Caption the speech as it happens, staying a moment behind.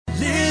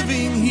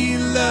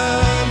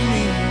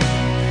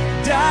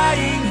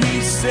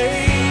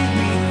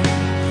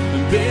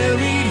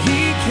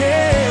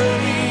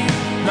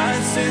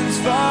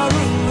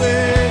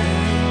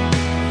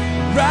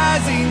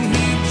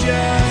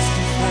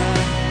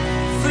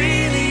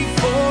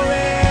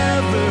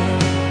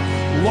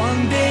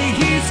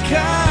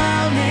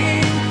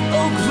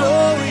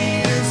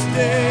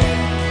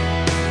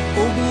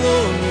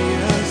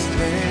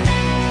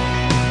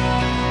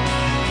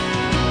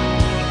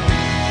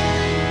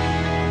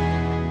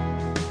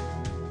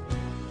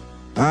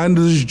And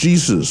it is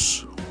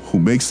Jesus who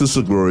makes this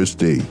a glorious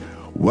day.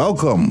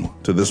 Welcome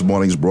to this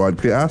morning's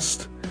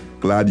broadcast.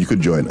 Glad you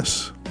could join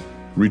us.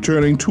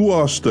 Returning to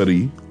our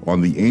study on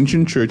the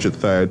ancient church at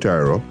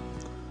Thyatira,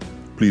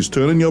 please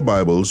turn in your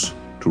Bibles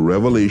to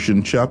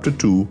Revelation chapter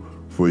 2,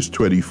 verse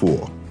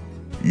 24.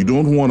 You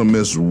don't want to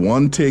miss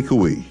one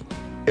takeaway.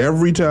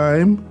 Every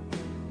time,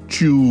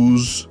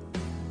 choose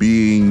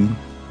being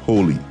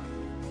holy.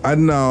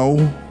 And now,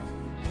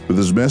 with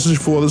his message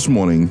for this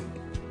morning,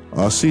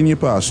 our senior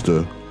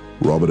pastor,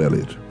 Robert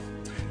Elliott.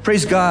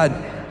 Praise God.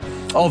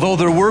 Although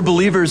there were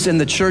believers in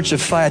the church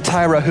of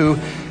Thyatira who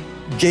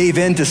gave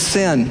in to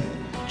sin,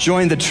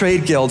 joined the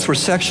trade guilds, were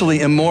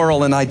sexually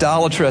immoral and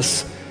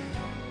idolatrous,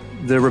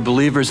 there were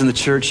believers in the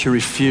church who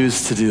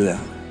refused to do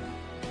that.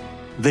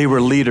 They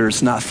were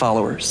leaders, not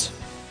followers.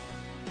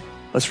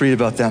 Let's read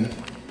about them.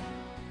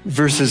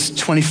 Verses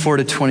 24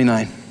 to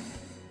 29.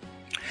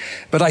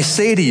 But I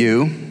say to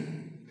you,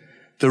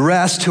 the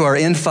rest who are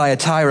in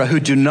Thyatira, who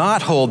do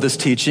not hold this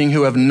teaching,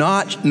 who have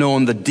not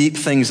known the deep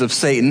things of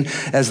Satan,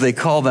 as they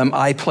call them,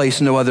 I place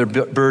no other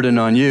burden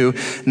on you.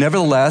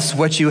 Nevertheless,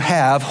 what you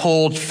have,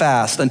 hold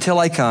fast until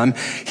I come.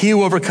 He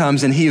who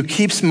overcomes and he who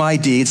keeps my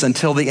deeds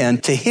until the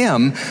end, to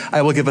him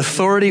I will give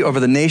authority over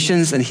the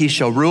nations, and he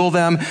shall rule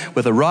them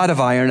with a rod of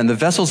iron, and the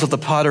vessels of the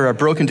potter are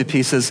broken to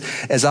pieces,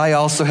 as I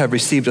also have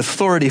received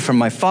authority from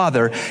my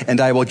Father, and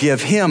I will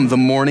give him the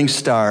morning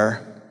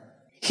star.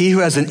 He who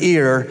has an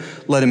ear,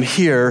 let him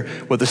hear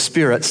what the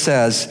Spirit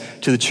says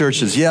to the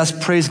churches. Yes,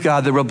 praise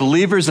God, there were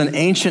believers in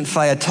ancient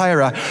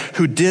Thyatira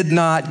who did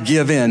not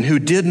give in, who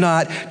did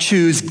not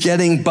choose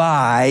getting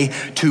by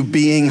to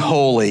being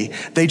holy.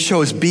 They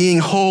chose being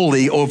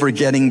holy over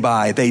getting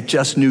by. They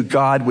just knew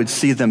God would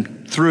see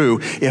them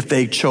through if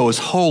they chose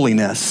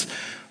holiness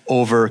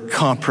over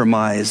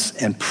compromise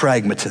and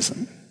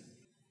pragmatism.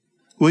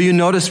 Will you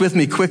notice with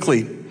me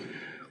quickly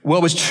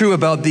what was true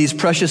about these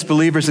precious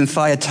believers in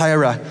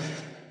Thyatira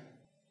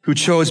who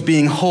chose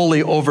being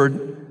holy over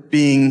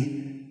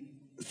being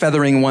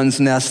feathering one's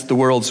nest the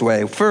world's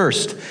way?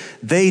 First,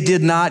 they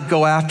did not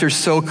go after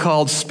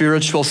so-called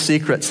spiritual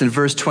secrets in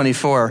verse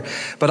 24.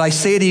 But I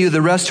say to you,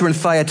 the rest who are in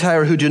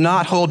Thyatira who do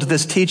not hold to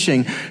this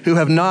teaching, who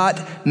have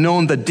not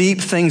known the deep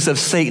things of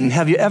Satan.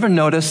 Have you ever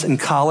noticed in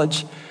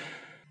college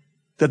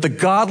that the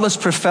godless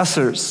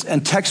professors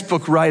and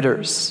textbook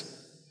writers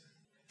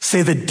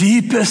say the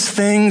deepest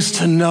things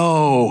to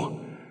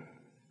know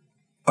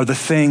are the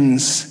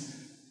things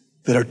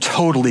that are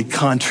totally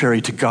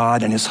contrary to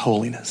God and his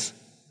holiness?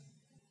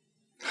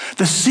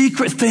 The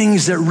secret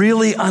things that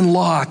really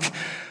unlock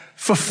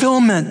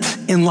fulfillment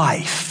in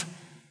life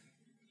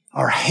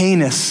are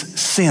heinous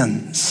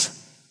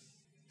sins.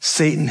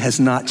 Satan has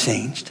not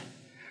changed.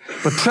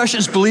 But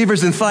precious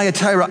believers in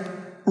Thyatira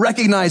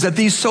recognize that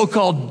these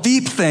so-called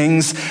deep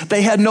things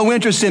they had no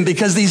interest in,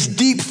 because these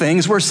deep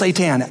things were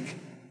satanic.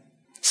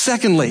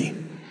 Secondly,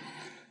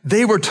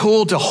 they were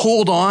told to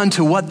hold on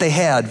to what they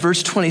had.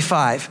 Verse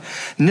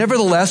 25,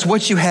 nevertheless,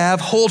 what you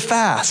have, hold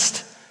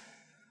fast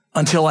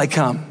until I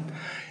come.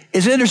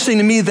 It's interesting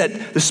to me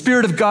that the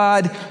Spirit of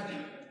God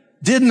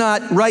did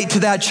not write to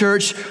that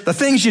church, the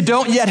things you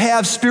don't yet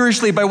have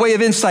spiritually by way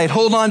of insight,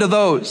 hold on to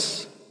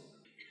those.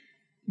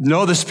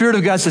 No, the Spirit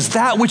of God says,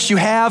 that which you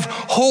have,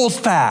 hold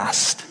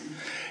fast.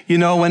 You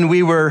know, when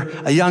we were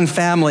a young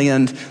family,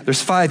 and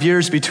there's 5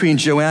 years between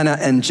Joanna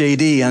and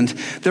JD, and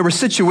there were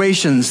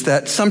situations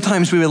that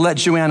sometimes we would let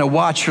Joanna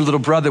watch her little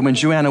brother when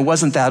Joanna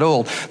wasn't that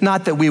old.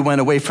 Not that we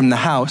went away from the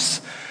house,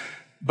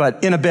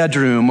 but in a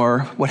bedroom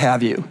or what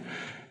have you.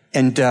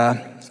 And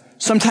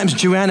sometimes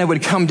Joanna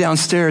would come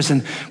downstairs,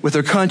 and with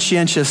her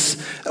conscientious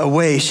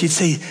way, she'd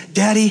say,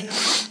 Daddy,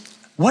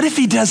 what if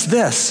he does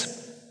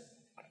this?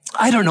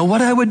 I don't know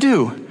what I would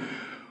do.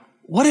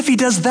 What if he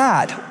does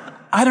that?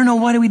 I don't know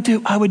what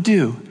I would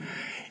do.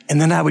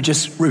 And then I would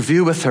just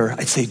review with her.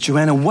 I'd say,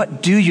 Joanna,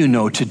 what do you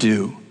know to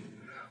do?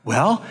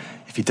 Well,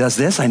 if he does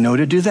this, I know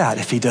to do that.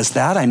 If he does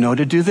that, I know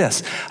to do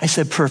this. I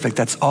said, perfect.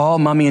 That's all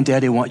Mommy and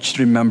Daddy want you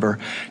to remember.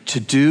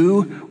 To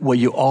do what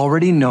you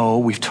already know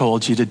we've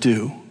told you to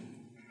do.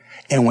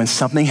 And when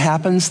something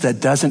happens that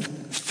doesn't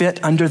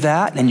fit under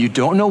that, and you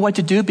don't know what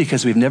to do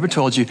because we've never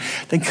told you,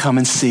 then come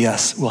and see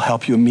us. We'll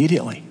help you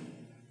immediately.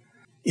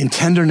 In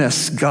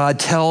tenderness, God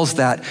tells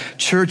that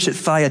church at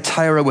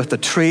Thyatira with the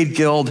trade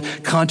guild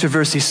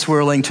controversy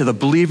swirling, to the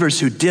believers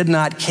who did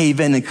not cave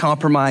in and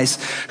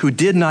compromise, who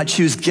did not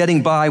choose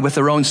getting by with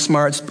their own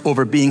smarts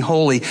over being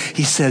holy,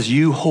 he says,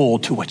 you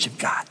hold to what you've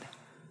got.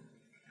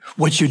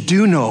 What you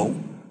do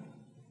know,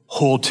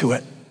 hold to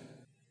it.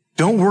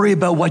 Don't worry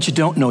about what you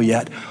don't know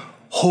yet.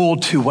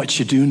 Hold to what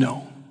you do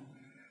know.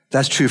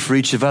 That's true for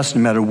each of us,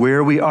 no matter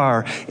where we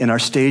are in our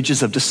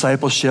stages of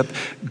discipleship,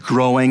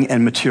 growing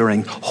and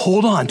maturing.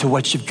 Hold on to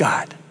what you've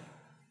got.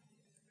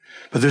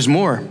 But there's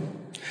more.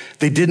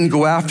 They didn't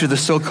go after the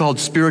so-called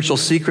spiritual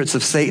secrets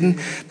of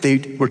Satan.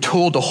 They were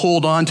told to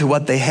hold on to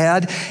what they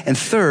had. And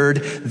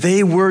third,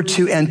 they were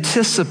to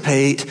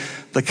anticipate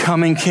the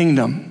coming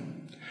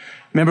kingdom.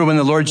 Remember when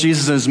the Lord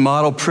Jesus in his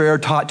model prayer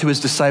taught to his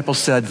disciples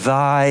said,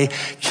 "Thy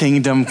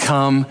kingdom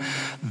come,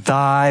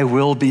 thy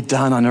will be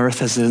done on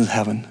earth as it is in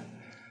heaven."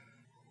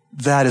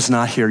 That is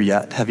not here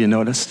yet. Have you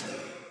noticed?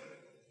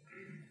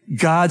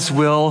 God's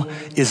will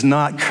is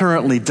not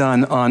currently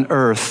done on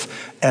earth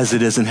as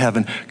it is in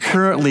heaven.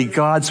 Currently,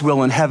 God's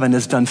will in heaven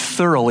is done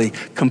thoroughly,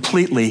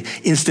 completely,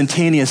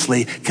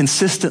 instantaneously,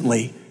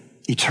 consistently,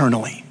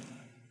 eternally.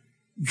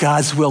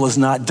 God's will is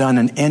not done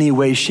in any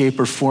way, shape,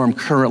 or form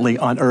currently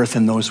on earth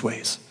in those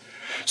ways.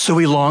 So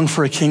we long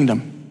for a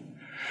kingdom.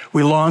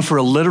 We long for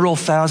a literal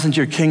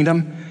 1,000-year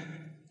kingdom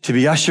to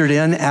be ushered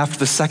in after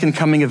the second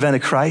coming event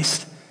of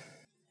Christ,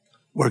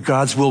 where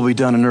God's will be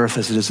done on earth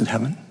as it is in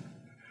heaven.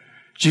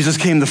 Jesus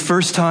came the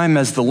first time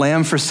as the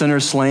lamb for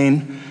sinners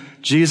slain,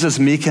 Jesus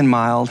meek and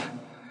mild.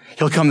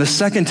 He'll come the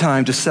second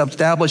time to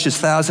establish his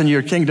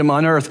 1,000-year kingdom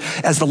on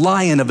earth as the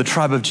Lion of the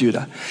tribe of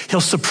Judah.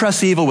 He'll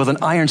suppress evil with an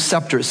iron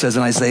scepter, it says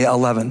in Isaiah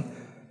 11.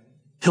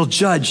 He'll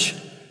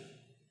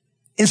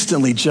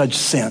instantly judge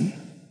sin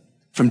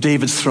from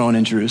David's throne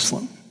in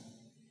Jerusalem.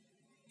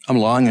 I'm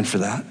longing for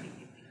that.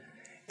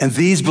 And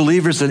these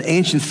believers in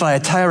ancient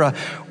Thyatira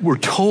were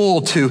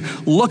told to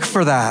look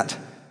for that,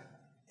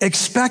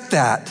 expect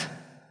that.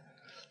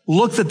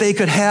 Look that they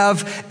could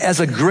have as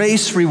a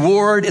grace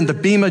reward in the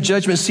Bema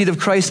judgment seat of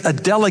Christ, a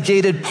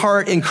delegated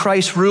part in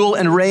Christ's rule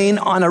and reign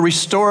on a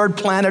restored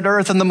planet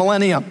Earth in the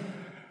millennium.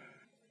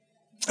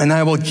 And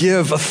I will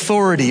give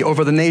authority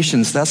over the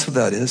nations. That's what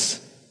that is.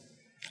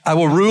 I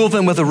will rule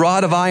them with a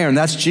rod of iron.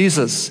 That's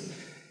Jesus.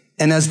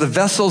 And as the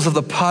vessels of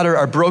the potter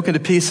are broken to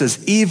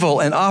pieces,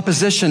 evil and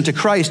opposition to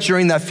Christ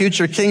during that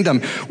future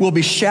kingdom will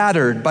be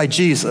shattered by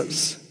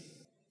Jesus.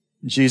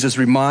 Jesus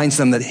reminds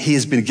them that he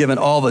has been given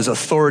all this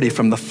authority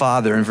from the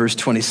Father in verse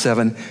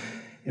 27.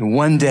 And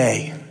one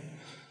day,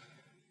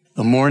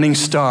 the morning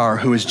star,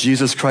 who is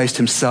Jesus Christ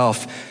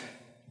himself,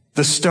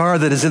 the star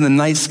that is in the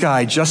night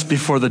sky just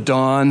before the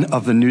dawn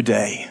of the new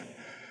day,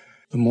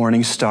 the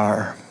morning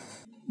star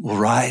will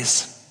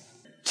rise,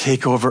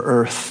 take over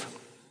earth,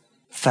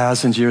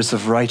 1,000 years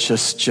of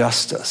righteous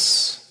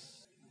justice.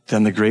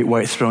 Then the great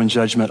white throne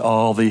judgment,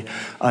 all the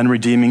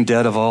unredeeming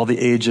dead of all the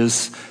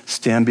ages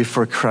stand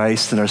before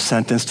Christ and are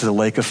sentenced to the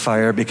lake of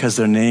fire because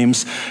their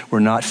names were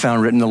not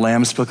found written in the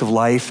Lamb's book of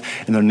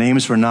life, and their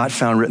names were not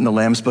found written in the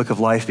Lamb's book of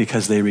life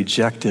because they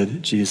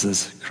rejected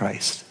Jesus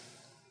Christ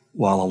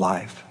while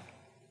alive.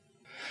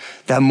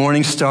 That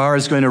morning star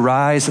is going to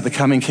rise at the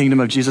coming kingdom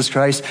of Jesus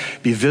Christ,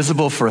 be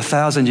visible for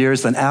 1,000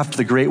 years. Then after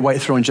the great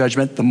white throne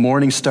judgment, the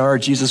morning star,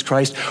 Jesus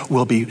Christ,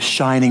 will be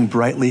shining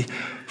brightly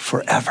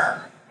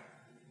forever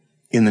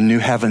in the new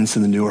heavens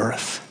and the new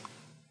earth.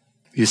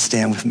 You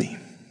stand with me.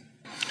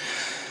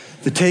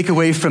 The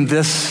takeaway from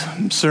this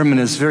sermon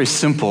is very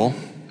simple.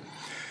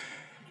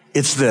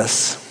 It's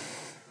this: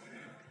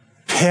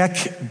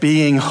 pick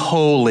being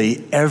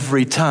holy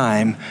every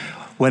time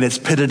when it's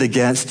pitted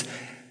against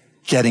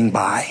getting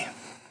by.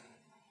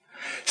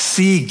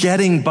 See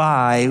getting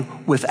by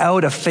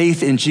without a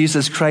faith in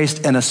Jesus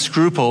Christ and a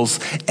scruples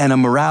and a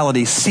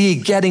morality. See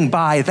getting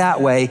by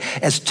that way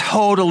as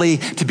totally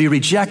to be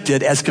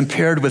rejected as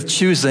compared with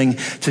choosing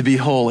to be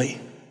holy.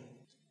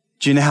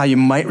 Do you know how you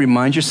might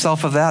remind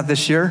yourself of that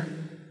this year?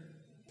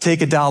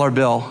 Take a dollar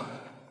bill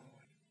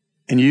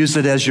and use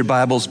it as your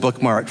Bible's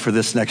bookmark for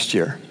this next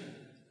year.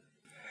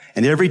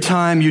 And every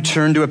time you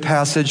turn to a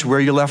passage where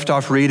you left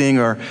off reading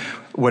or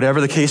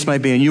whatever the case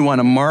might be, and you want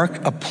to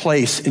mark a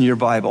place in your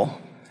Bible,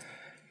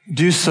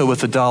 do so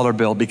with a dollar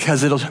bill,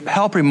 because it'll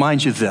help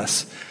remind you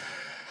this,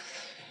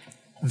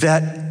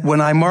 that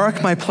when I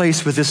mark my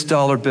place with this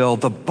dollar bill,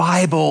 the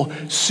Bible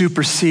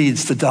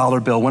supersedes the dollar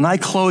bill. When I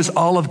close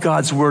all of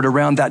God's word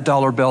around that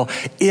dollar bill,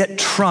 it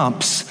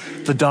trumps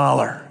the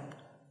dollar.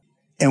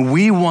 And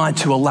we want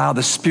to allow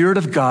the Spirit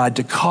of God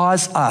to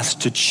cause us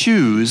to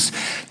choose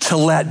to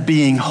let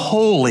being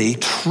holy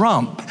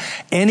trump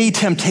any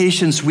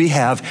temptations we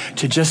have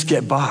to just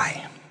get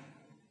by.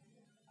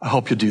 I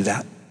hope you'll do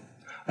that.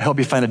 I hope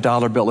you find a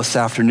dollar bill this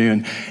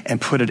afternoon and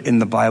put it in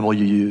the Bible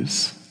you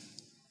use.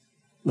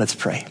 Let's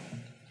pray.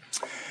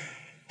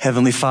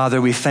 Heavenly Father,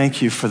 we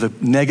thank you for the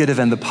negative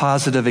and the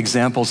positive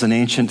examples in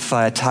ancient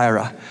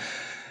Thyatira.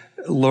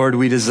 Lord,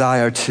 we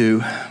desire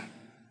to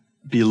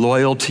be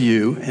loyal to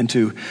you and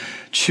to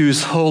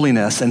choose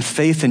holiness and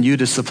faith in you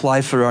to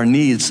supply for our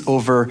needs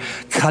over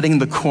cutting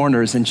the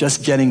corners and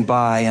just getting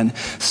by and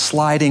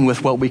sliding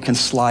with what we can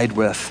slide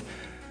with.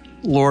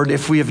 Lord,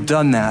 if we have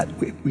done that,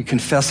 we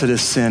confess it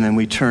as sin and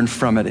we turn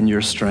from it in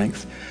your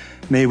strength.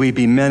 May we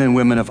be men and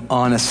women of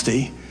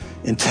honesty,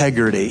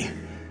 integrity,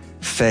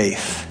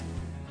 faith.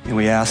 And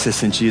we ask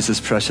this in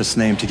Jesus' precious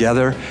name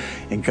together.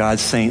 And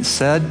God's saints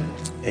said,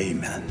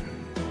 amen.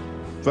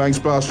 Thanks,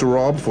 Pastor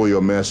Rob, for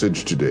your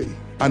message today.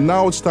 And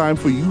now it's time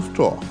for Youth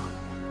Talk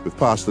with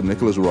Pastor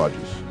Nicholas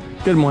Rogers.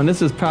 Good morning.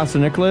 This is Pastor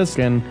Nicholas,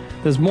 and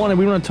this morning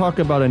we want to talk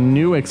about a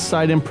new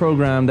exciting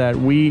program that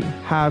we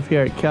have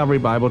here at Calvary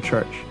Bible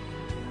Church.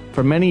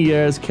 For many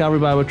years, Calvary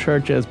Bible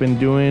Church has been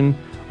doing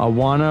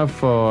Awana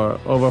for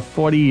over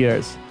 40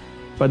 years.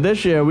 But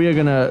this year, we are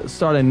going to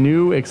start a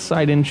new,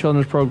 exciting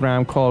children's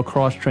program called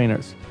Cross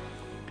Trainers.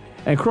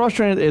 And Cross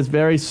Trainers is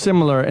very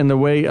similar in the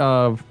way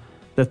of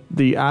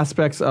the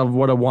aspects of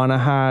what Awana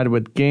had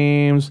with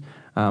games,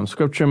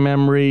 scripture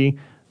memory,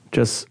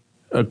 just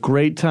a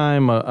great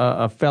time,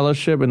 a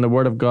fellowship in the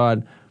Word of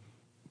God.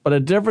 But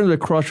the difference with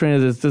Cross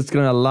Trainers is it's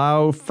going to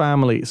allow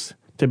families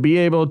to be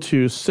able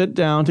to sit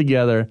down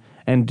together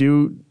and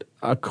do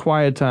a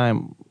quiet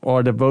time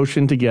or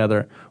devotion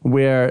together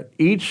where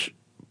each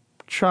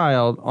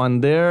child on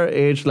their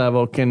age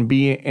level can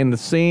be in the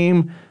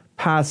same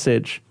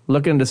passage,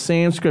 looking at the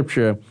same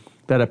scripture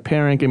that a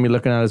parent can be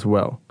looking at as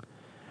well.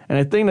 And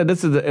I think that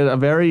this is a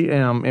very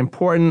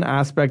important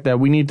aspect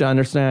that we need to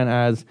understand,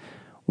 as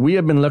we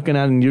have been looking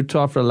at in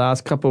Utah for the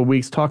last couple of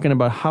weeks, talking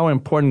about how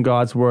important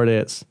God's Word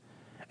is.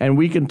 And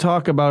we can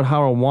talk about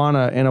how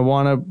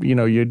Awana,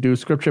 you do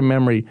scripture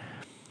memory.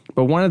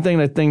 But one of the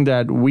things I think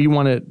that we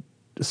want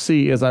to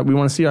see is that we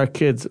want to see our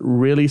kids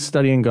really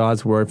studying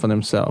God's Word for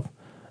themselves,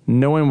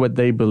 knowing what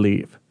they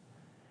believe.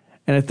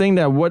 And I think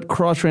that what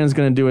Cross Training is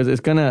going to do is it's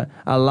going to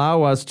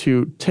allow us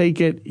to take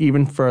it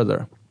even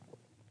further.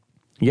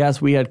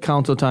 Yes, we had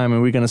council time,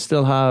 and we're going to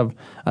still have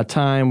a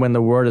time when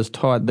the Word is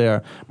taught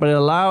there. But it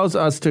allows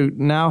us to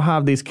now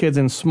have these kids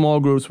in small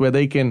groups where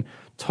they can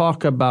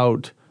talk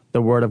about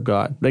the Word of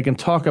God. They can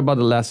talk about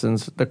the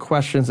lessons, the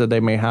questions that they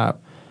may have.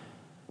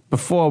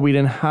 Before, we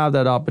didn't have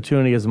that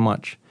opportunity as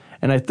much.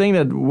 And I think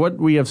that what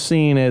we have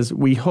seen is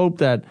we hope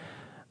that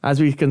as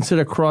we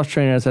consider cross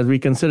trainers, as we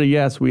consider,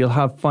 yes, we'll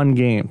have fun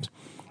games,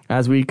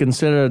 as we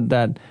consider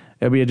that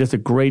it'll be just a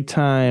great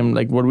time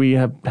like what we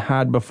have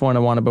had before in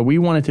Awana, but we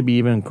want it to be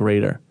even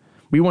greater.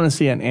 We want to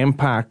see an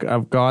impact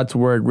of God's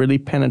Word really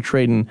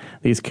penetrating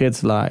these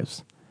kids'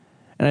 lives.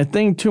 And I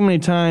think too many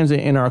times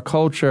in our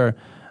culture,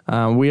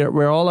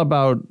 we're all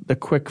about the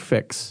quick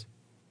fix.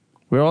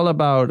 We're all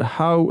about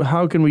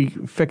how can we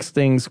fix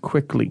things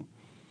quickly.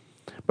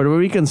 But when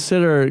we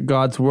consider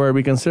God's Word,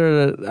 we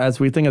consider it as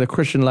we think of the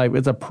Christian life,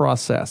 it's a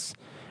process.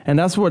 And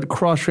that's what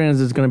Cross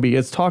Trainers is going to be.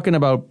 It's talking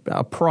about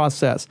a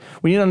process.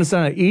 We need to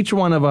understand that each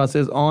one of us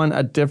is on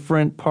a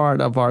different part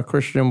of our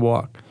Christian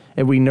walk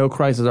if we know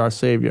Christ as our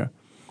Savior.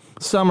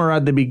 Some are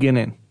at the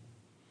beginning.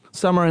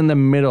 Some are in the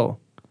middle.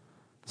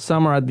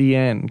 Some are at the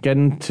end,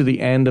 getting to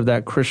the end of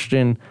that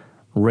Christian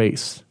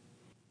race.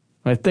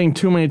 I think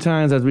too many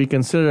times as we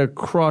consider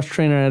Cross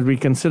Trainer, as we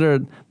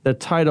consider the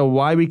title,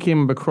 why we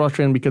came up with Cross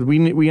Trainer, because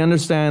we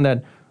understand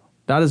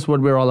that is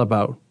what we're all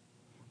about,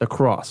 the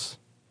cross.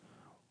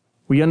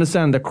 We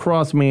understand the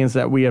cross means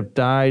that we have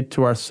died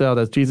to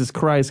ourselves, as Jesus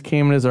Christ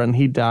came in this earth and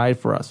He died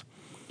for us.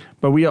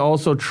 But we are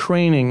also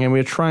training, and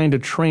we're trying to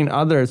train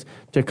others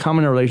to come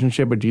in a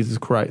relationship with Jesus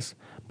Christ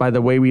by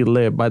the way we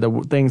live, by the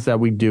things that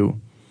we do.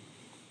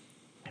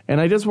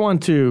 And I just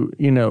want to,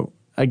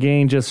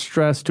 again, just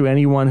stress to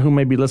anyone who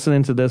may be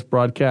listening to this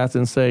broadcast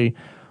and say,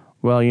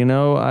 well,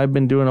 we've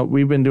been doing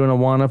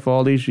Awana for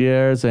all these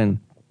years, and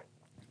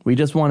we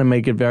just want to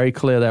make it very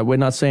clear that we're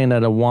not saying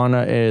that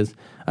Awana is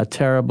a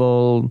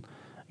terrible,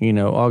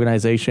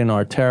 organization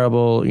or a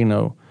terrible,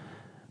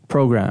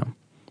 program.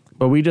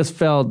 But we just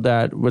felt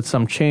that with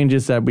some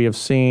changes that we have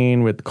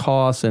seen with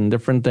costs and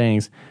different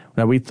things,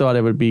 that we thought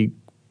it would be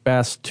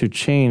best to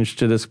change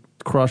to this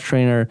Cross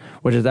Trainer,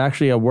 which is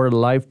actually a Word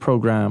Life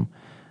program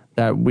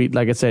that we,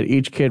 like I said,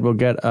 each kid will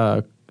get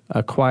a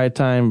quiet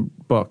time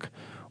book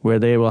where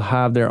they will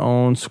have their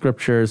own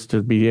scriptures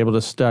to be able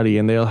to study,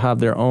 and they'll have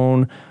their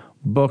own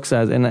books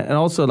and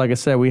also, like I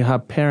said, we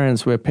have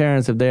parents where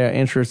parents, if they are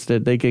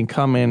interested, they can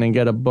come in and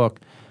get a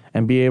book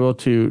and be able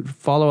to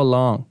follow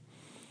along.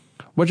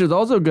 Which is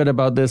also good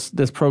about this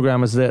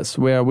program is this,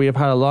 where we have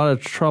had a lot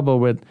of trouble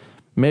with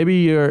maybe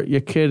your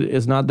kid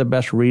is not the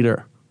best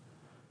reader.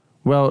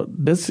 Well,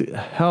 this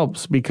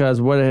helps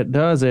because what it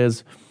does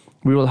is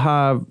we will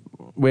have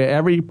where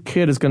every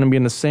kid is going to be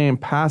in the same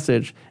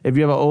passage. If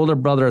you have an older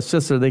brother or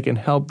sister, they can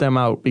help them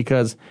out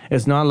because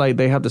it's not like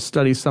they have to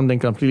study something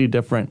completely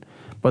different,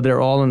 but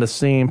they're all in the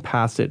same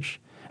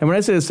passage. And when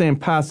I say the same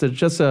passage,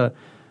 just an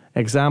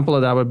example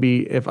of that would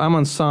be if I'm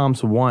on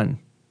Psalms 1,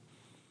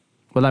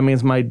 well, that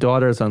means my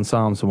daughter's on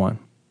Psalms 1.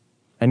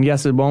 And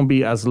yes, it won't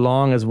be as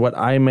long as what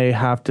I may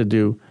have to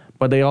do,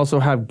 but they also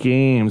have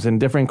games and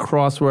different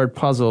crossword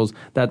puzzles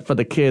that for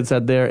the kids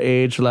at their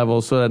age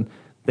level so that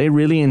they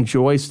really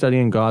enjoy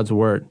studying God's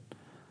Word.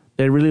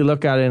 They really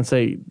look at it and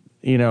say,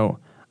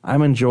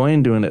 I'm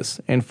enjoying doing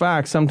this. In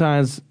fact,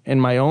 sometimes in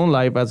my own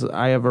life, as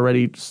I have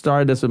already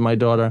started this with my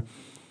daughter,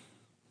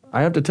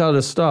 I have to tell her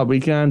to stop. We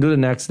can't do the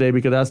next day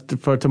because that's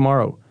for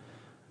tomorrow.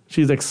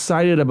 She's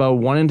excited about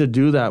wanting to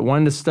do that,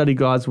 wanting to study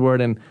God's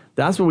Word, and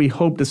that's what we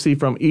hope to see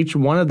from each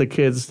one of the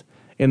kids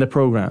in the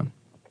program,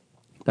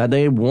 that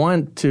they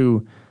want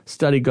to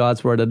study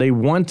God's Word, that they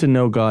want to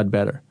know God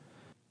better.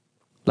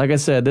 Like I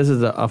said, this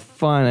is a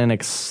fun and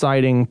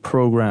exciting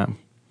program.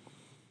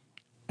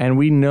 And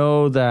we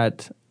know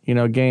that,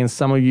 again,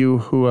 some of you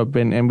who have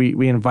been, and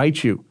we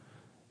invite you,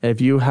 if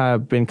you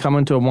have been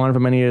coming to Awana for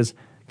many years,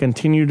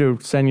 continue to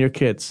send your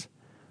kids.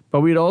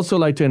 But we'd also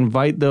like to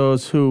invite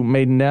those who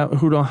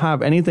who don't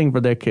have anything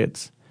for their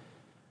kids.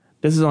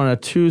 This is on a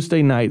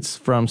Tuesday nights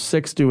from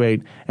 6 to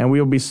 8, and we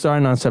will be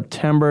starting on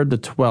September the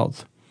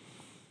 12th.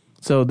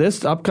 So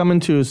this upcoming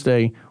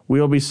Tuesday,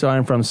 we will be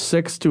starting from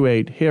 6 to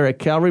 8 here at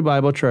Calvary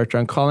Bible Church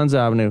on Collins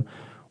Avenue,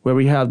 where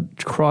we have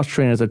Cross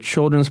Trainers, a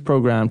children's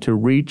program to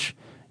reach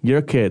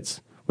your kids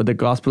with the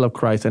gospel of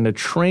Christ and to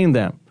train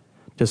them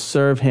to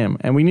serve him.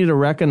 And we need to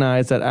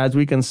recognize that as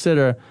we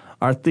consider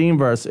our theme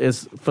verse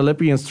is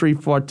Philippians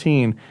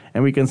 3:14,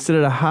 and we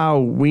consider how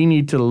we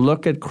need to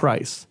look at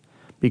Christ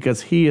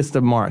because he is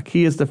the mark,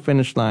 he is the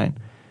finish line,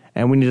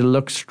 and we need to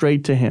look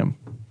straight to him.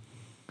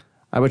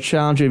 I would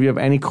challenge you, if you have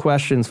any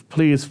questions,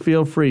 please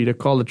feel free to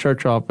call the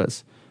church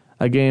office.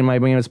 Again, my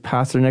name is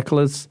Pastor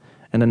Nicholas,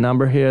 and the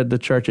number here at the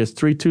church is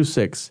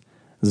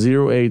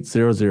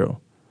 326-0800.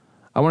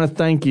 I want to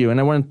thank you, and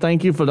I want to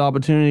thank you for the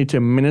opportunity to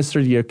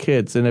minister to your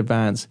kids in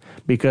advance,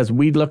 because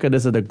we look at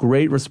this as a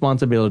great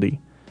responsibility,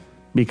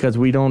 because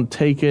we don't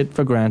take it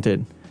for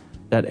granted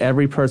that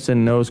every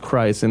person knows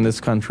Christ in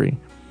this country.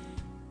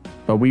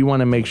 But we want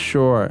to make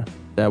sure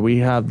that we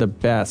have the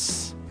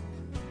best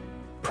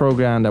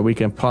program that we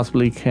can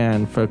possibly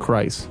can for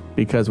Christ,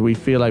 because we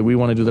feel like we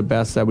want to do the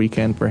best that we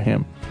can for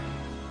him.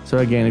 So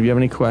again, if you have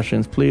any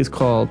questions, please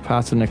call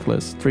Pastor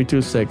Nicholas,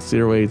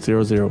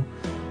 326-0800.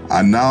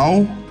 And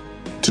now,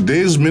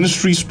 today's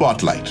ministry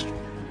spotlight.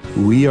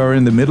 We are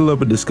in the middle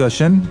of a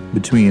discussion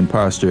between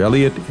Pastor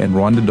Elliott and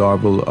Rhonda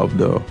Darville of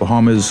the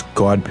Bahamas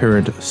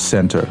Godparent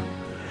Center.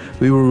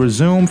 We will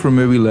resume from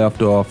where we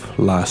left off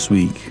last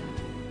week.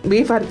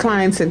 We've had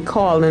clients that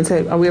call and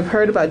say, we've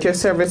heard about your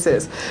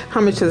services. How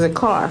much does it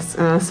cost?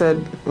 And I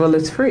said, well,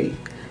 it's free,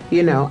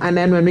 And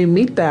then when we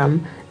meet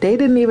them, they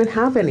didn't even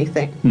have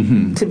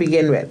anything to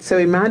begin with. So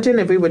imagine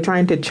if we were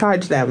trying to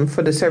charge them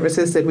for the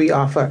services that we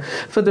offer,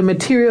 for the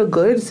material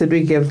goods that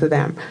we give to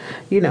them.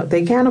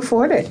 They can't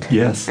afford it.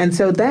 Yes. And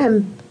so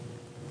then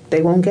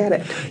they won't get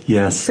it.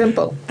 Yes.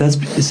 Simple.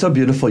 It's so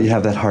beautiful you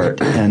have that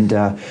heart. And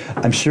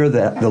I'm sure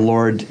that the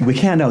Lord, we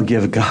can't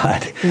outgive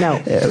God. No.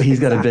 He's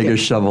got a bigger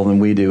shovel than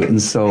we do.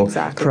 And so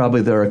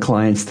probably there are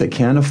clients that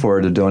can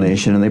afford a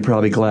donation, and they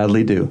probably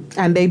gladly do.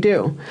 And they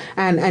do.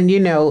 And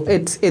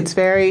it's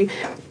very,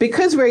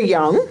 because we're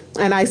young,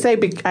 and I say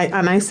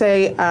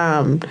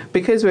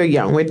because we're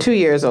young, we're 2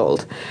 years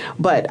old,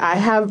 but I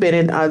have been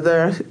in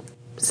other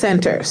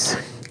centers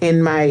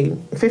in my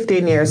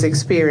 15 years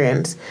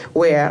experience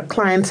where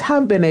clients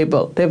have been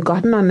able, they've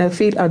gotten on their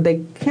feet, or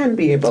they can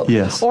be able,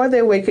 yes, or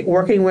they're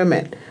working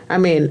women. I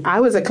mean, I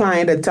was a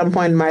client at some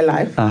point in my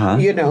life,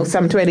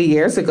 some 20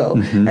 years ago.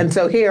 And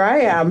so here I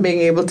am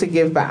being able to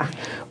give back.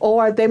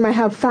 Or they might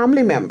have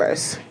family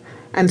members.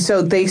 And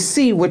so they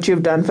see what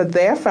you've done for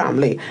their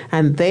family,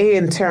 and they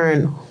in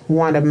turn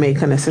want to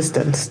make an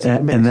assistance to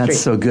the ministry. And that's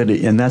so good.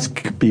 And that's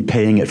be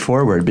paying it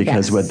forward,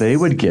 because what they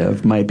would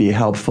give might be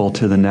helpful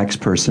to the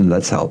next person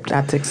that's helped.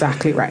 That's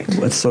exactly right.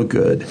 That's so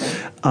good.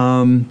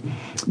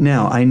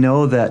 Now, I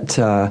know that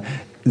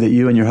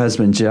you and your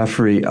husband,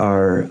 Jeffrey,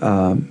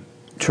 are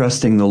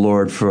trusting the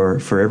Lord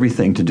for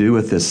everything to do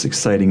with this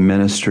exciting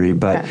ministry.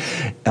 But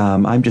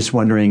I'm just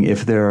wondering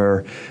if there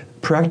are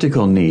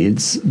practical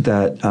needs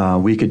that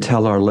we could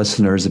tell our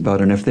listeners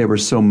about, and if they were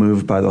so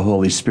moved by the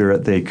Holy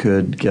Spirit, they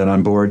could get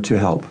on board to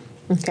help.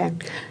 Okay.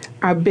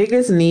 Our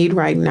biggest need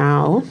right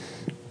now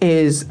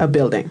is a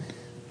building.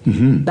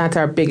 That's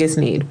our biggest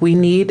need. We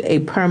need a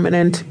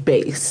permanent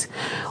base.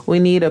 We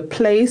need a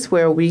place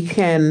where we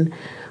can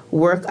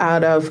work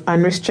out of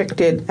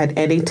unrestricted at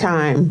any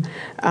time.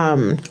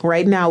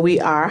 Right now,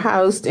 we are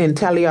housed in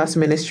Telios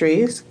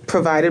Ministries,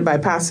 provided by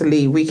Pastor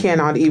Lee. We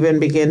cannot even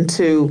begin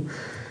to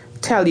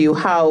tell you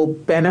how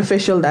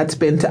beneficial that's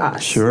been to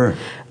us. Sure.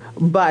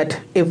 But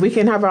if we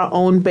can have our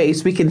own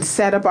base, we can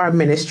set up our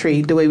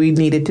ministry the way we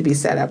need it to be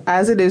set up.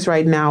 As it is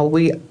right now,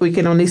 we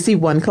can only see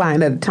one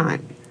client at a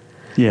time.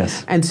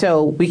 Yes. And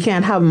so we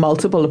can't have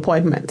multiple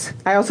appointments.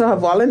 I also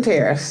have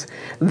volunteers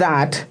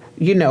that,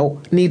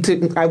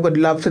 I would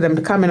love for them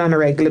to come in on a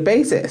regular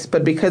basis.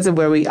 But because of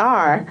where we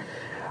are,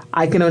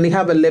 I can only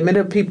have a limit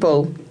of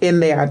people in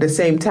there at the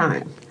same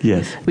time.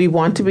 Yes. We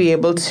want to be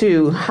able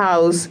to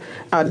house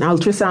an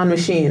ultrasound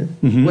machine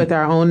with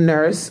our own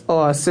nurse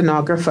or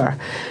sonographer.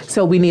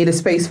 So we need a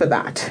space for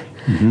that.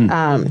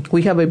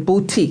 We have a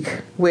boutique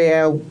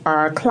where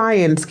our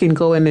clients can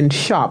go in and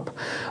shop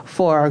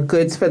for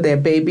goods for their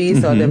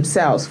babies or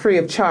themselves free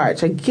of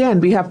charge. Again,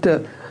 we have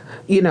to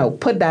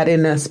put that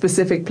in a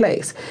specific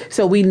place.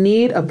 So we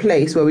need a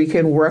place where we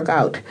can work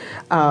out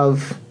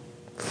of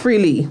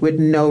freely with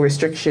no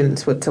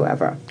restrictions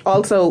whatsoever.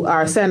 Also,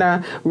 our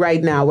center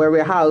right now where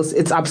we're housed,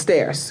 it's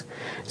upstairs.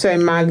 So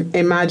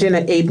imagine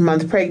an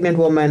 8-month pregnant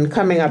woman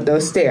coming up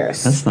those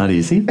stairs. That's not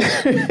easy.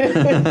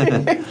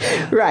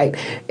 Right.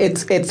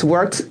 It's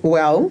worked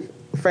well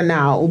for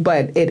now,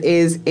 but it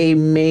is a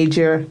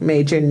major,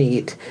 major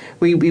need.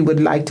 We would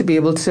like to be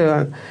able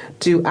to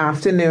do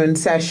afternoon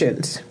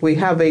sessions. We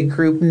have a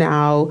group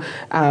now.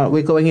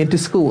 We're going into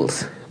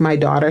schools. My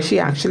daughter, she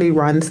actually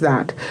runs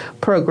that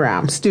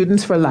program,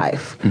 Students for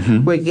Life.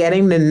 We're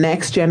getting the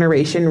next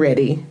generation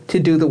ready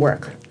to do the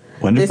work.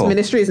 Wonderful. This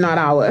ministry is not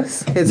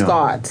ours, it's No.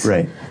 God's.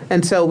 Right.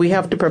 And so we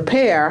have to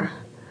prepare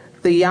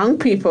the young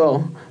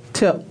people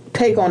to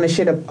take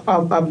ownership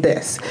of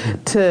this,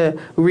 to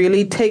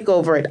really take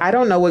over it. I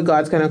don't know what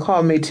God's going to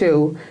call me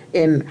to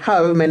in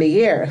however many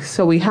years.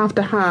 So we have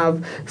to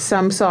have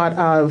some sort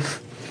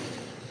of,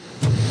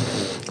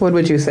 what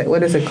would you say?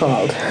 What is it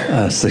called?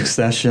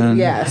 Succession.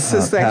 Yes,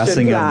 succession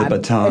passing plan. of the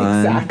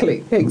baton.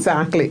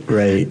 Exactly.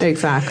 Great.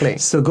 Exactly.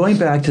 So going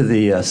back to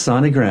the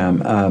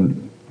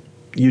sonogram,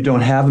 you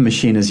don't have a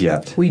machine as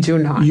yet. We do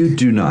not. You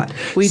do not.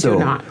 We so do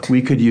not.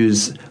 We could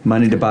use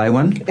money to buy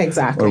one.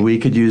 Exactly. Or we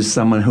could use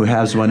someone who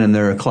has one in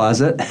their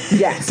closet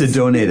Yes. to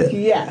donate it.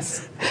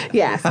 Yes.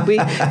 We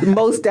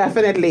most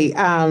definitely.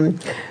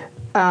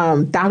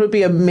 That would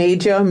be a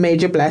major,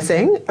 major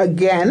blessing.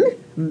 Again,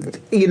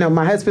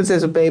 my husband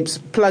says, well, babes,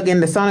 plug in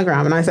the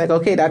sonogram. And I was like,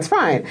 okay, that's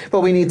fine.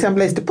 But we need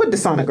someplace to put the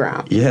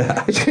sonogram.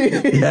 Yeah.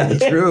 Yeah,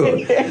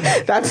 true.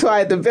 That's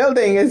why the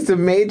building is the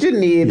major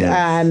need. Yes.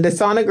 And the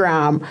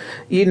sonogram,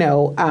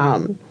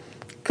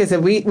 because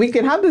if we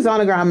can have the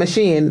sonogram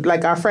machine,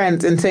 like our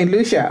friends in St.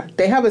 Lucia,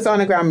 they have a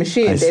sonogram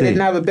machine. I They see.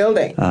 didn't have a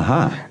building.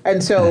 Uh-huh.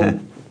 And so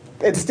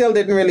it still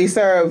didn't really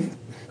serve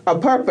a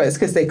purpose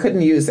because they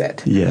couldn't use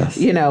it. Yes.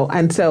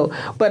 And so,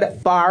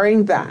 but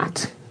barring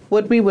that,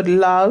 what we would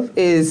love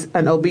is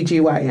an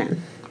OBGYN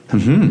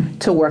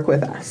to work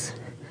with us.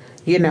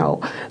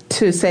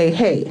 To say,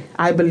 hey,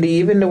 I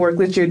believe in the work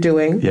that you're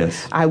doing.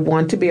 Yes. I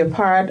want to be a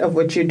part of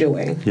what you're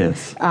doing.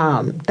 Yes.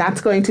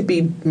 That's going to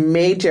be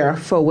major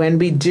for when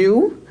we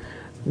do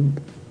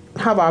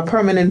have our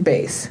permanent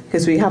base,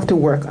 because we have to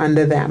work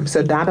under them.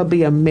 So that'll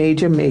be a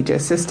major, major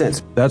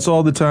assistance. That's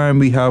all the time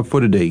we have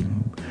for today.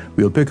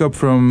 We'll pick up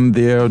from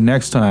there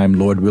next time,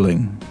 Lord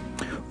willing.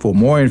 For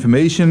more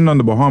information on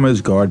the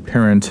Bahamas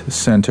God-Parent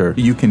Center,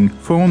 you can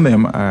phone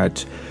them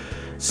at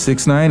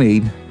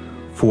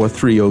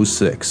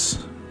 698-4306.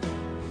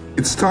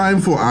 It's time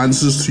for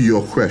answers to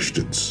your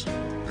questions.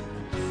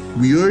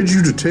 We urge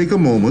you to take a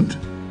moment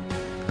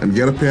and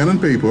get a pen and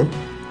paper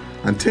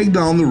and take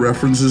down the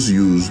references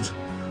used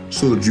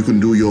so that you can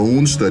do your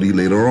own study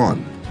later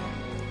on.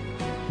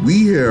 We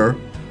here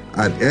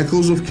at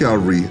Echoes of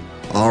Calvary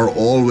are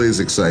always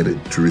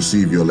excited to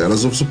receive your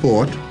letters of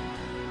support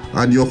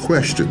and your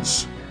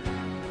questions,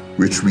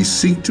 which we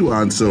seek to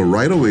answer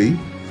right away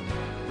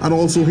and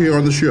also here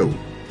on the show.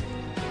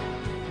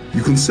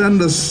 You can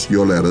send us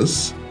your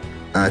letters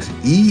at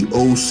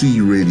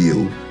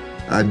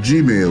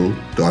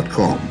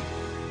eocradio@gmail.com.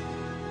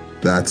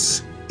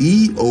 That's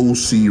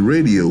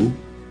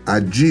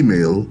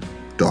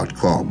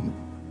eocradio@gmail.com.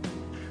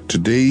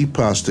 Today,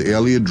 Pastor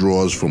Elliott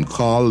draws from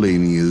Carl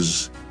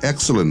Laney's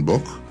excellent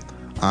book,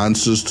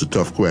 Answers to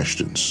Tough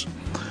Questions.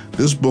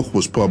 This book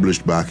was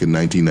published back in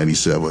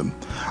 1997.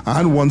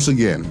 And once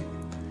again,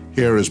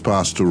 here is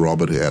Pastor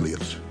Robert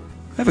Elliott.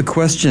 I have a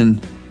question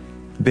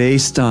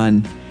based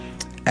on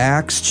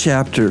Acts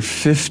chapter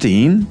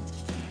 15,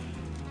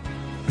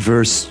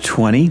 verse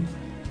 20.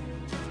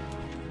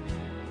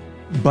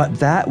 But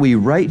that we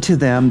write to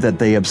them that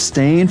they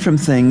abstain from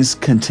things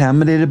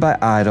contaminated by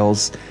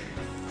idols,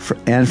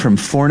 and from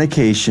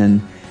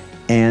fornication,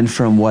 and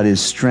from what is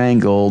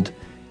strangled,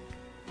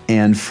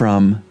 and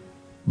from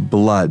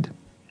blood.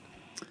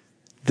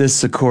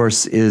 This, of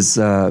course, is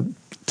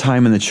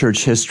time in the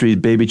church history,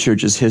 baby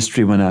church's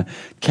history, when a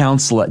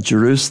council at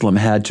Jerusalem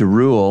had to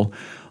rule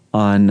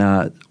on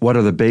what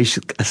are the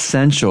basic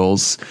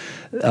essentials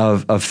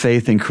of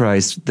faith in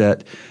Christ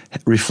that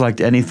reflect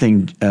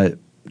anything to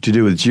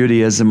do with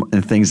Judaism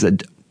and things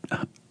that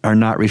are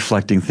not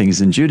reflecting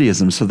things in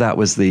Judaism. So that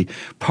was the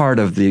part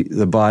of the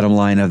bottom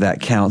line of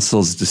that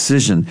council's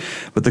decision.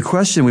 But the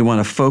question we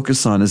want to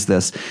focus on is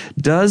this: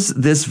 does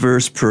this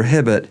verse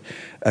prohibit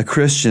a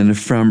Christian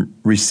from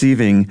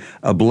receiving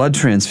a blood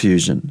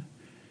transfusion?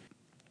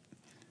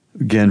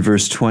 Again,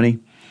 verse 20.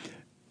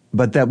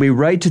 But that we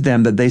write to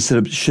them that they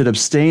should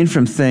abstain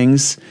from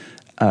things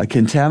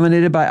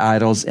contaminated by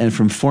idols, and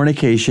from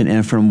fornication,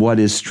 and from what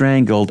is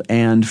strangled,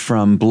 and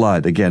from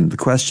blood. Again, the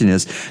question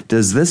is,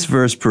 does this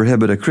verse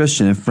prohibit a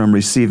Christian from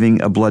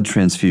receiving a blood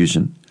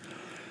transfusion?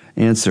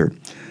 Answer: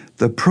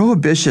 the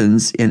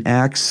prohibitions in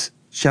Acts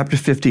chapter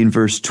 15,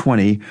 verse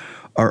 20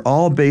 are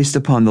all based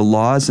upon the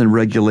laws and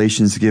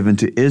regulations given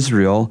to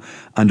Israel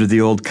under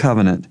the Old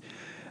Covenant.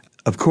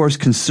 Of course,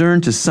 concern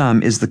to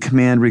some is the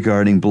command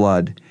regarding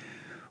blood.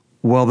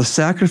 While the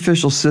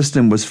sacrificial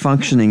system was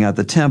functioning at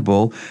the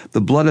temple,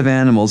 the blood of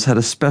animals had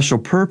a special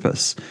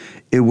purpose.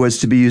 It was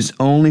to be used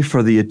only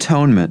for the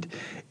atonement.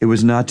 It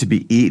was not to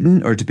be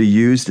eaten or to be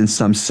used in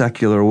some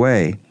secular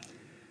way.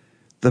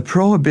 The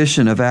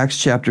prohibition of Acts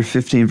chapter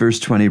 15,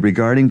 verse 20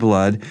 regarding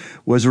blood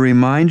was a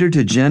reminder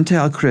to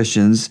Gentile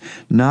Christians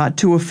not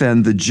to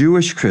offend the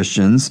Jewish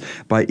Christians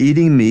by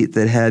eating meat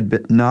that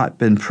had not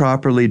been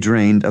properly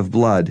drained of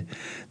blood.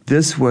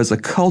 This was a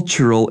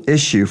cultural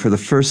issue for the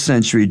first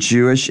century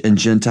Jewish and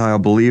Gentile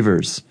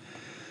believers.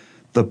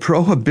 The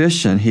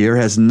prohibition here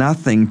has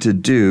nothing to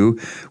do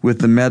with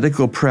the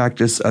medical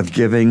practice of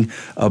giving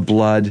a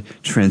blood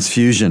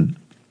transfusion.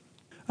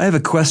 I have a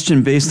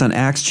question based on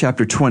Acts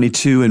chapter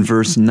 22 and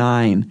verse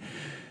 9.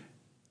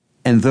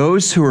 And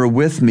those who were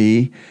with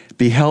me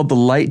beheld the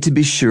light to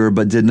be sure,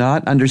 but did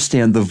not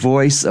understand the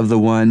voice of the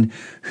one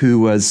who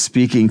was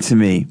speaking to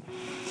me.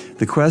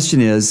 The question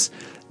is,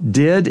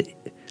 did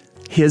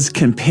his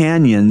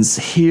companions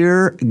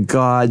hear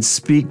God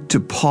speak to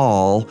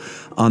Paul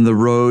on the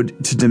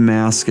road to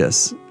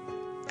Damascus?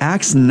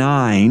 Acts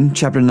 9,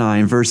 chapter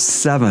 9, verse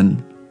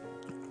 7,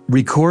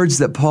 records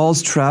that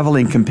Paul's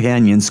traveling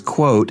companions,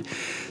 quote,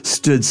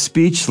 stood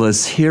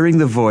speechless, hearing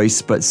the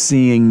voice but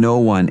seeing no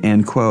one,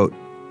 end quote.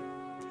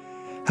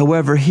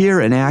 However,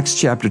 here in Acts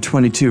chapter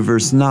 22,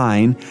 verse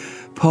 9,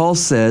 Paul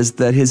says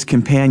that his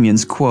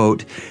companions,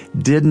 quote,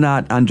 did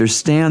not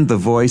understand the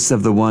voice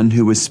of the one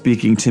who was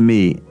speaking to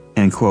me,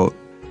 end quote.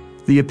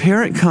 The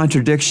apparent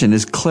contradiction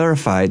is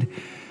clarified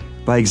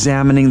by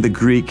examining the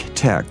Greek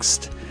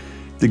text.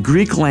 The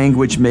Greek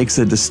language makes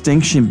a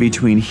distinction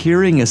between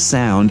hearing a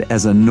sound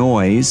as a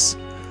noise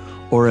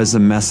or as a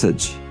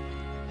message.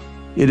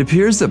 It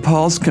appears that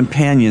Paul's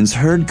companions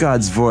heard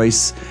God's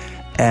voice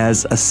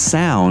as a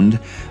sound,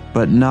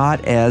 but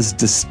not as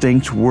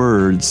distinct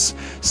words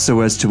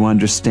so as to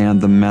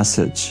understand the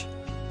message.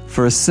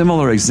 For a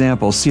similar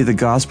example, see the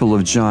Gospel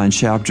of John,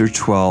 chapter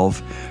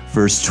 12,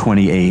 verse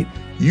 28.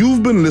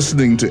 You've been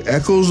listening to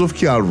Echoes of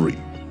Calvary,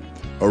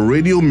 a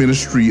radio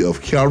ministry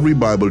of Calvary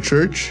Bible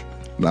Church,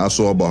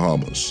 Nassau,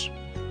 Bahamas.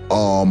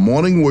 Our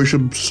morning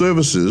worship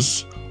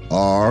services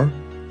are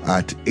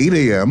at 8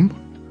 a.m.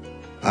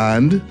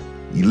 and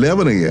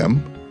 11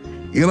 a.m.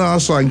 in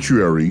our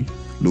sanctuary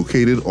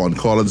located on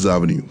Collins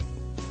Avenue.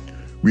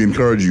 We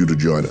encourage you to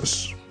join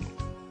us.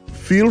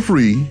 Feel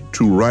free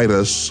to write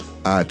us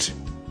at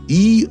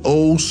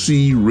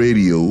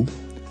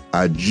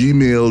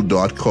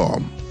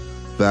eocradio@gmail.com.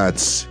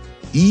 That's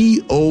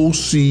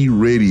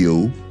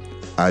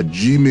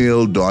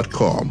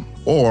eocradio@gmail.com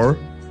or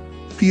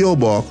P.O.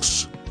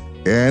 Box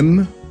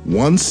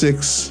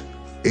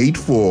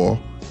N1684,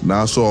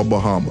 Nassau,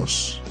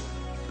 Bahamas.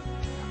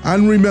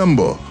 And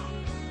remember,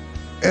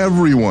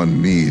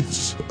 everyone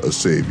needs a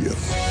Savior.